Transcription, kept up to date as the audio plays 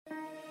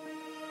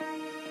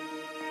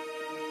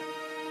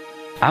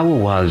Our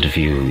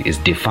worldview is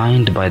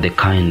defined by the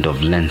kind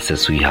of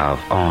lenses we have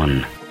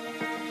on.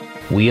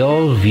 We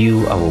all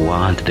view our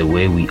world the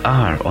way we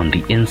are on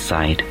the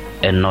inside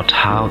and not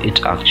how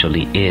it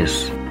actually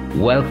is.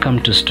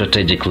 Welcome to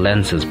Strategic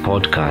Lenses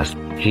podcast.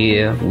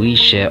 Here we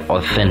share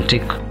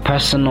authentic,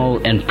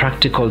 personal and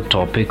practical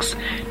topics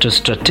to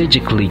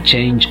strategically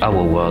change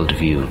our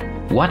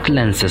worldview. What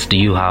lenses do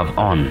you have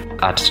on?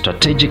 At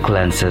Strategic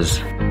Lenses,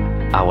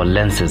 our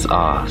lenses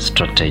are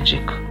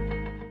strategic.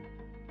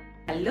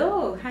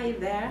 Hello, hi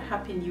there,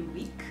 happy new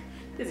week.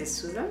 This is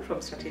Susan from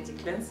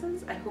Strategic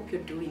Lenses. I hope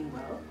you're doing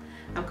well.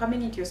 I'm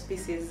coming into your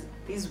spaces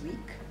this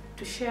week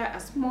to share a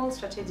small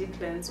strategic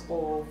lens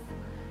of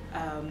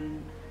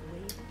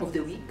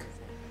the week.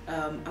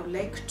 I would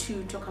like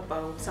to talk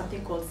about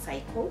something called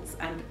cycles,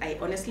 and I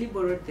honestly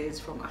borrowed this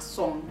from a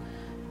song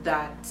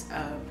that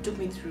took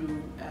me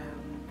through,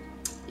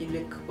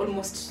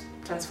 almost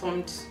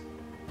transformed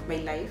my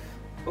life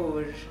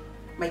or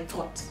my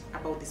thought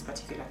about this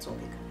particular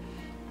topic.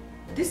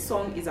 This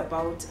song is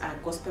about a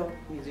gospel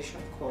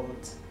musician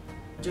called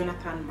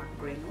Jonathan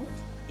McReynolds.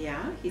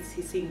 Yeah, he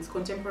sings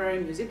contemporary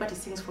music, but he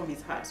sings from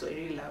his heart, so I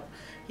really love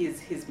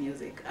his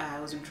music. I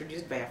was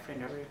introduced by a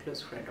very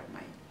close friend of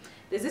mine.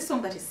 There's this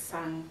song that is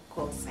sung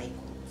called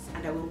Cycles,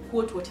 and I will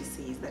quote what he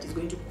says that is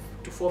going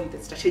to form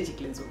the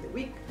strategic lens of the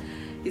week.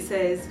 He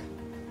says,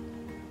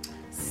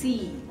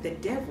 "See, the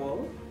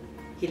devil,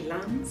 he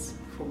learns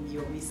from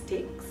your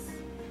mistakes,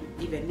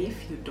 even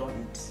if you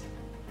don't."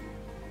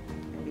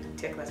 Let me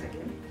take that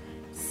again.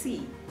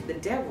 See, the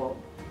devil,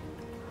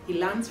 he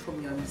learns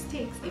from your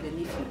mistakes even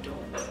if you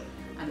don't.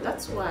 And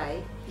that's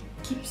why he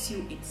keeps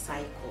you in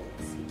cycles.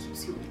 He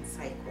keeps you in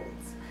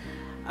cycles.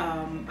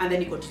 And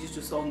then he continues to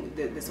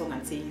the song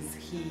and says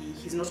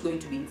he's not going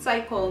to be in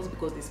cycles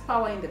because there's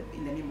power in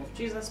the name of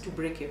Jesus to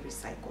break every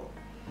cycle.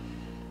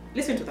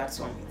 Listen to that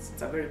song.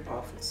 It's a very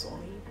powerful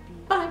song.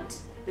 But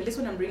the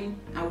lesson I'm bringing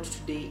out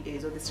today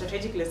is, or the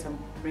strategic lesson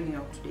I'm bringing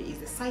out today is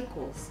the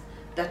cycles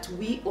that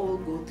we all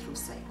go through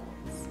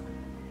cycles.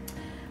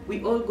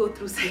 We all go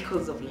through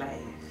cycles of life.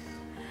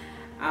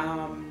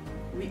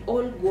 We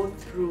all go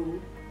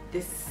through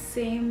the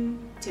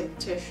same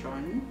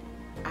temptation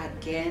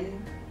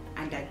again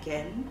and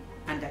again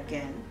and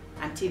again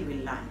until we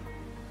learn.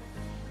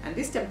 And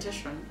this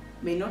temptation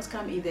may not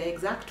come in the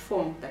exact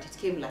form that it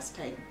came last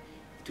time.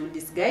 It will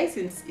disguise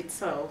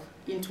itself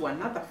into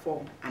another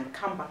form and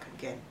come back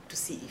again to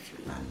see if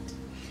you learned.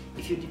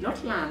 If you did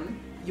not learn,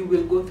 you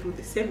will go through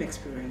the same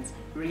experience,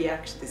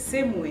 react the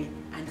same way,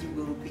 and you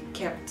will be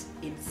kept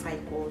in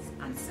cycles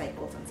and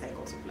cycles and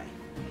cycles of life.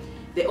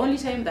 The only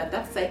time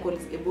that cycle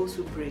is able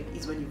to break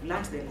is when you've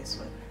learned the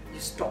lesson. You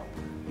stop,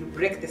 you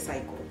break the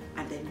cycle,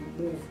 and then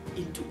you move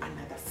into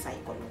another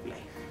cycle of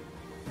life.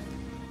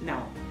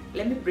 Now,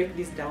 let me break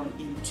this down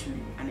into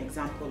an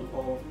example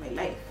of my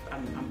life.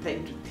 I'm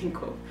trying to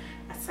think of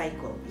a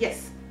cycle.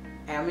 Yes,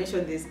 I have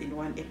mentioned this in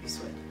one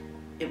episode,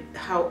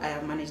 how I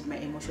have managed my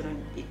emotional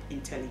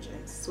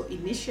intelligence. So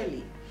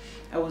initially,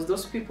 I was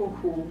those people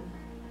who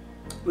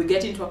we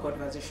get into a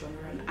conversation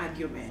or an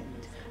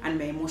argument and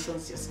my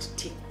emotions just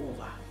take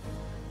over.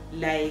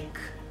 Like,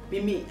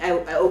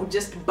 I would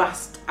just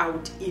burst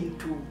out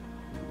into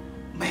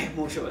my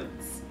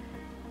emotions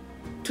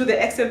to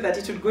the extent that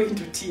it would go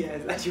into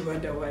tears and you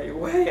wonder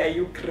why are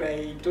you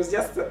crying? It was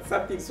just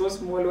something so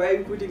small. Why are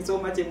you putting so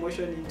much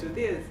emotion into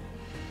this?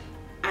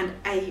 And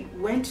I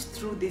went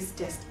through this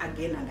test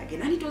again and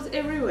again, and it was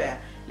everywhere.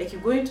 Like, you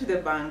go into the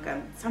bank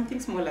and something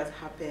small has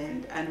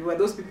happened, and we were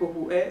those people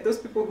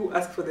who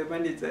ask for the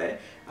manager.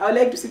 I would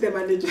like to see the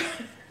manager.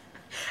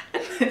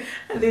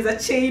 And there's a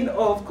chain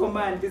of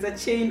command, there's a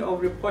chain of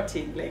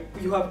reporting. Like,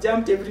 you have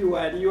jumped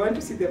everyone, you want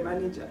to see the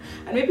manager,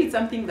 and maybe it's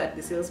something that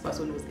the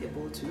salesperson was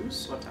able to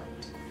sort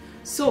out.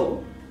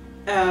 So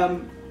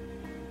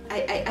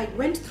I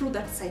went through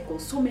that cycle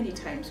so many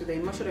times with the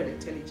emotional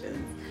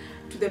intelligence,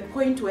 to the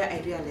point where I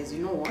realized,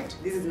 you know what,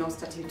 this is now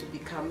starting to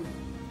become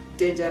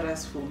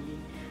dangerous for me.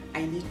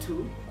 I need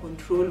to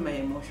control my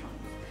emotions.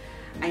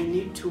 I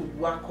need to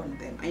work on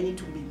them. I need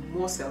to be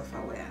more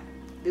self-aware.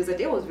 There was a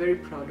day I was very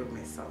proud of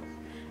myself.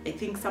 I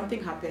think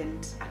something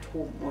happened at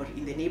home or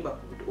in the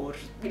neighborhood or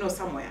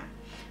somewhere,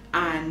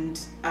 and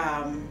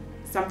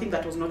something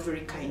that was not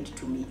very kind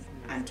to me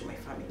and to my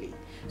family.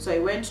 So I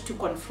went to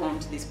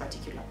confront this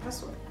particular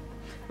person.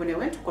 When I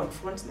went to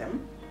confront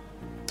them,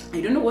 I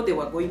don't know what they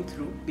were going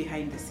through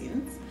behind the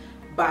scenes,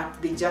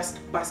 but they just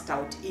burst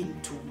out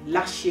into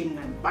lashing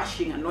and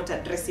bashing and not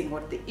addressing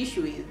what the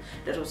issue is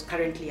that was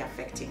currently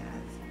affecting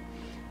us.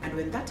 And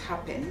when that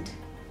happened,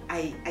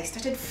 I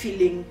started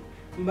feeling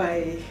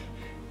my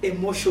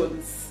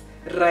emotions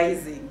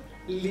rising,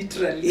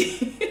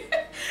 literally.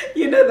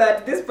 You know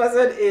that this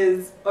person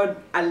is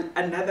on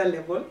another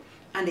level,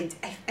 and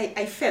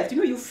I felt,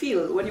 you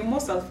feel when you're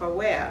more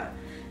self-aware,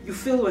 you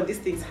feel when these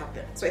things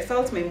happen. So I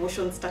felt my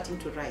emotions starting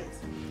to rise,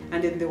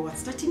 and then they were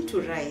starting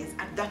to rise.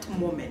 At that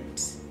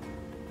moment,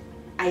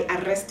 I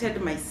arrested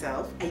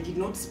myself. I did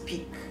not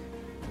speak.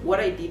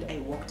 What I did, I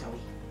walked away.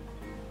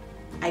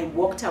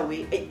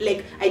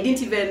 I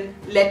didn't even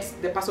let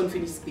the person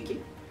finish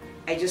speaking.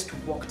 I just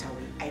walked away.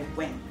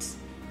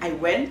 I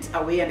went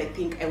away, and I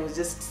think I was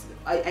just,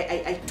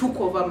 I took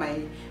over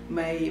my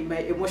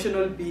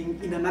emotional being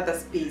in another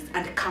space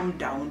and calmed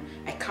down.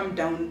 I calmed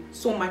down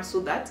so much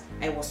so that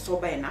I was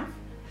sober enough.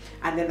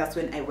 And then that's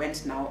when I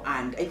went now,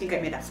 and I think I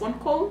made a phone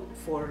call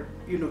for,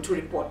 to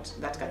report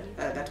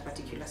that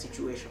particular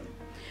situation.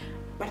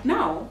 But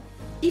now,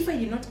 if I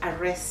did not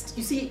arrest,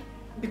 you see,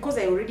 because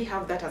I already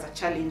have that as a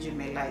challenge in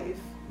my life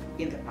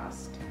in the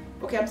past,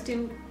 okay, I'm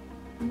still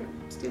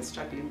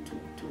struggling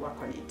to work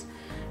on it.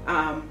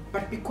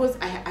 But because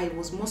I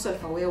was more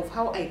self-aware of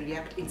how I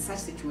react in such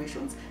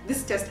situations,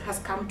 this test has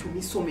come to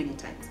me so many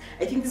times.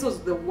 I think this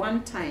was the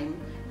one time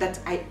that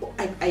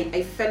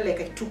I felt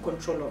like I took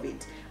control of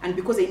it. And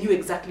because I knew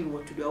exactly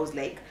what to do, I was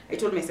like, I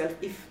told myself,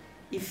 if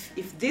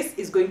this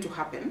is going to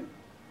happen,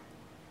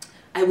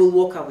 I will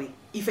walk away.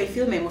 If I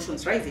feel my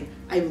emotions rising,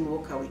 I will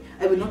walk away.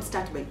 I will not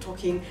start by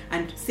talking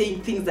and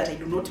saying things that I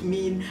do not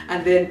mean,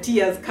 and then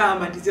tears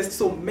come and it's just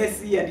so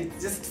messy and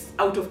it's just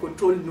out of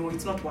control. No,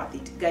 it's not worth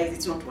it. Guys,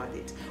 it's not worth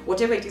it.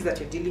 Whatever it is that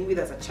you're dealing with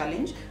as a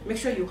challenge, make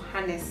sure you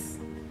harness,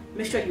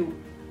 make sure you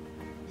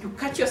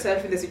catch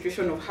yourself in the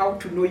situation of how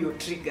to know your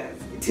triggers.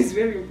 It is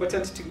very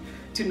important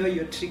to know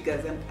your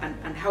triggers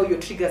and how your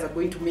triggers are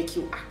going to make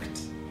you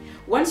act.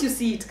 Once you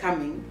see it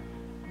coming,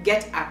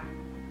 get a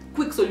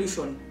quick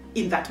solution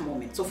in that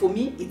moment. So for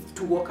me, it's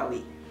to walk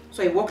away.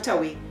 So I walked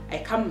away, I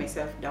calmed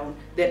myself down.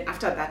 Then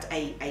after that,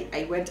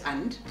 I went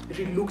and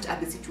re-looked at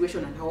the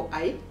situation and how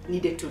I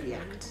needed to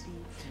react.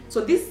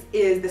 So this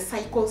is the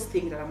cycles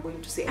thing that I'm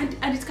going to say. And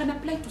it can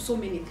apply to so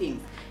many things.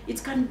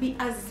 It can be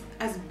as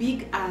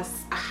big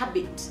as a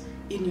habit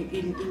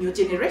in your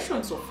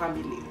generations of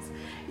families.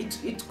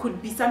 It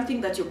could be something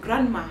that your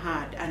grandma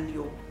had and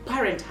your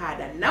parent had,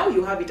 and now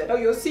you have it, and now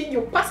you're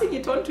passing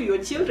it on to your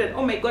children.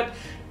 Oh my God,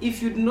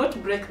 if you do not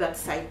break that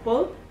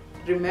cycle,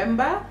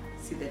 remember,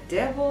 see the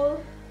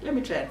devil, let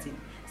me try and sing.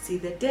 See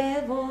the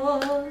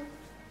devil,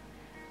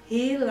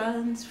 he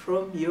learns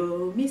from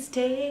your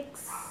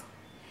mistakes,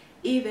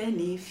 even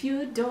if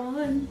you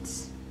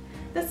don't.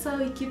 That's how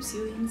he keeps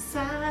you in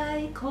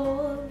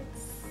cycles.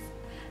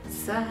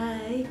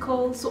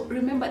 So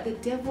remember, the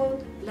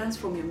devil learns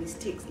from your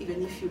mistakes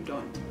even if you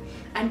don't,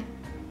 and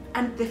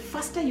the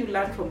faster you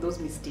learn from those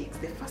mistakes,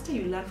 the faster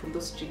you learn from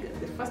those triggers,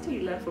 the faster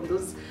you learn from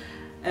those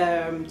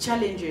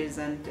challenges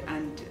and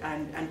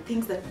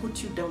things that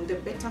put you down, the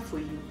better for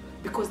you,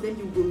 because then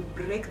you will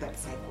break that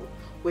cycle.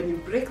 When you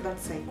break that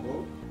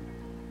cycle,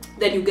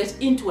 then you get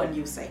into a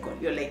new cycle.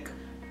 You're like,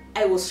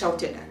 I was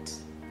shouted at,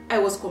 I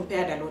was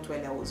compared a lot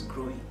while I was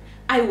growing,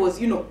 I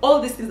was,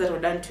 all these things that were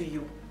done to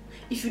you.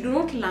 If you do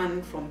not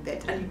learn from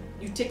that and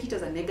you take it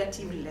as a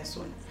negative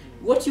lesson,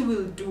 what you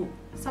will do,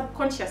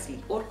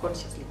 subconsciously or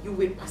consciously, you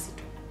will pass it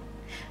on.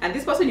 And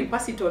this person you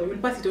pass it on, will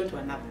pass it on to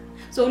another.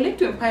 So I would like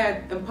to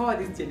empower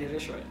this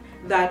generation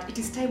that it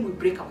is time we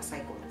break our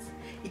cycles.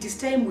 It is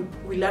time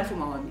we learn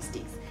from our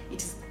mistakes.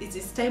 It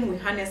is time we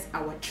harness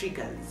our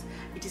triggers.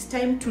 It is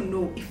time to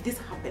know, if this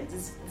happens,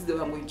 this is the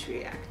way I'm going to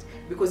react.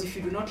 Because if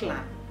you do not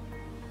learn,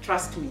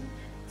 trust me,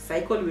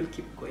 cycle will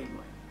keep going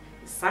on.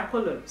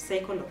 Cycle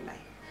of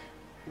life.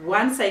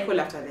 One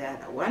cycle after the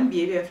other, one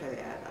behavior after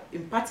the other,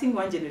 imparting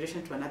one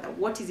generation to another.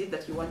 What is it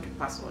that you want to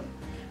pass on?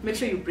 Make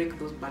sure you break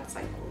those bad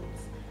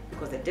cycles,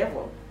 because the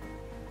devil,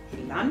 he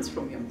learns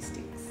from your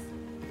mistakes,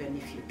 even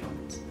if you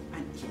don't,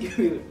 and he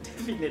will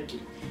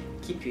definitely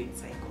keep you in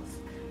cycles.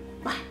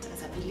 But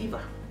as a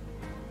believer,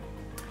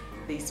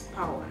 there is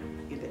power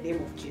in the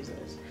name of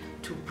Jesus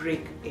to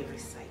break every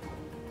cycle,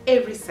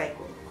 because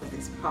there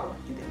is power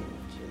in the name of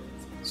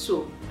Jesus.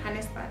 So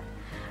harness that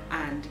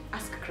and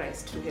ask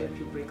Christ to help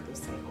you break those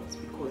cycles,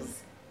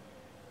 because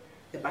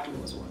the battle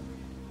was won.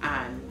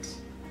 And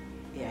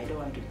yeah, I don't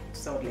want to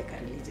sound like a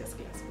religious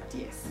class, but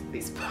yes,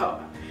 there's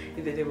power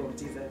in the name of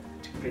Jesus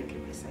to break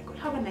every cycle.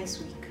 Have a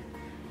nice week.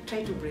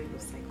 Try to break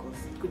those cycles.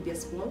 It could be a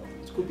small,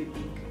 it could be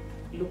big.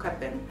 Look at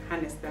them,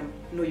 harness them,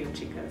 know your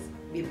triggers,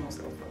 be more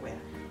self-aware,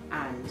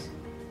 and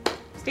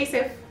stay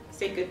safe,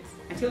 stay good.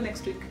 Until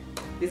next week,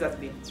 this has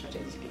been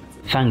Strategic Lenses.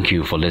 Thank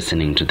you for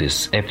listening to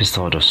this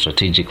episode of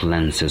Strategic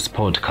Lenses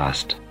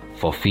podcast.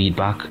 For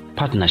feedback,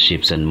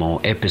 partnerships, and more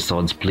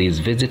episodes, please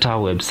visit our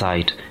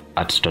website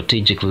at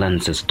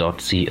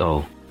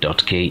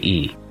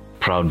strategiclenses.co.ke.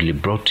 Proudly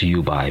brought to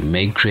you by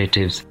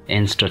MegKreatives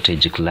and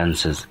Strategic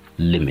Lenses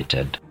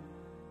Limited.